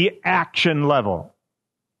 at the action level.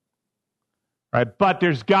 Right? But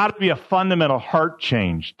there's got to be a fundamental heart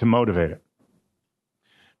change to motivate it.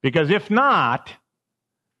 Because if not,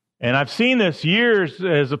 and I've seen this years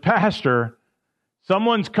as a pastor,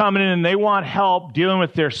 someone's coming in and they want help dealing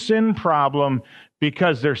with their sin problem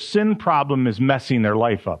because their sin problem is messing their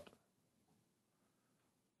life up.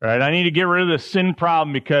 Right? I need to get rid of this sin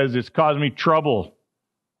problem because it's causing me trouble.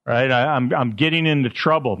 Right? I'm getting into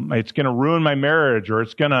trouble. It's going to ruin my marriage, or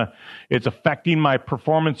it's affecting my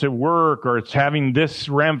performance at work, or it's having this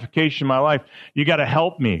ramification in my life. You got to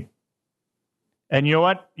help me. And you know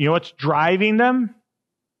what? You know what's driving them?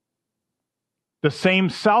 The same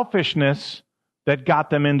selfishness that got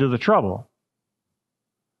them into the trouble.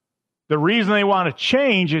 The reason they want to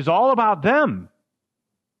change is all about them.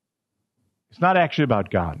 It's not actually about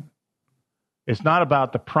God. It's not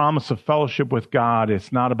about the promise of fellowship with God.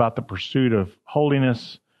 It's not about the pursuit of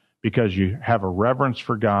holiness because you have a reverence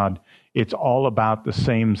for God. It's all about the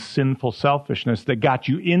same sinful selfishness that got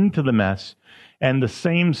you into the mess, and the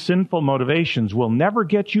same sinful motivations will never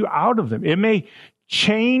get you out of them. It may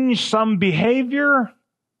change some behavior,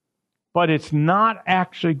 but it's not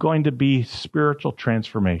actually going to be spiritual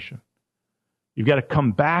transformation. You've got to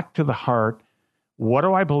come back to the heart. What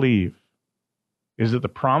do I believe? Is it the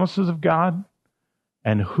promises of God?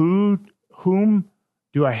 And whom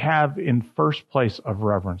do I have in first place of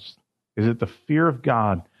reverence? Is it the fear of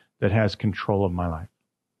God that has control of my life?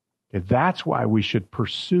 Okay, that's why we should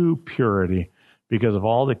pursue purity, because of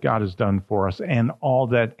all that God has done for us and all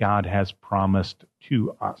that God has promised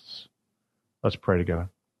to us. Let's pray together.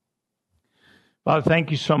 Father,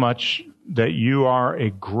 thank you so much that you are a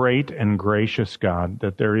great and gracious God,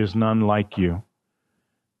 that there is none like you,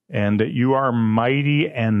 and that you are mighty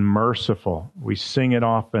and merciful. We sing it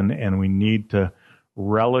often, and we need to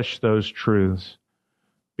relish those truths,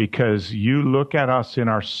 because you look at us in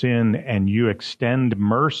our sin and you extend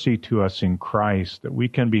mercy to us in Christ, that we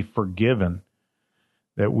can be forgiven,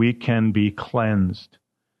 that we can be cleansed,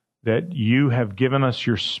 that you have given us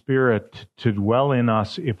your Spirit to dwell in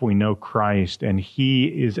us if we know Christ, and he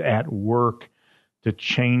is at work to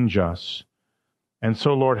change us. And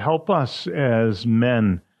so, Lord, help us as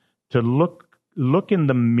men to look in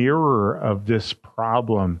the mirror of this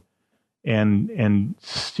problem and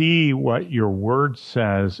see what your word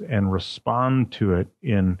says and respond to it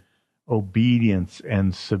in obedience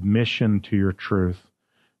and submission to your truth.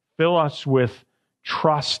 Fill us with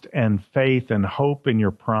trust and faith and hope in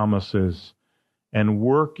your promises, and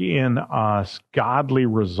work in us godly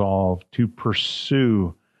resolve to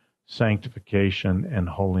pursue sanctification and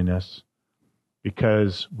holiness,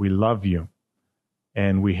 because we love you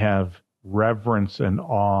and we have reverence and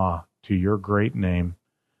awe to your great name.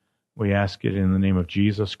 We ask it in the name of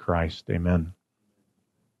Jesus Christ. Amen.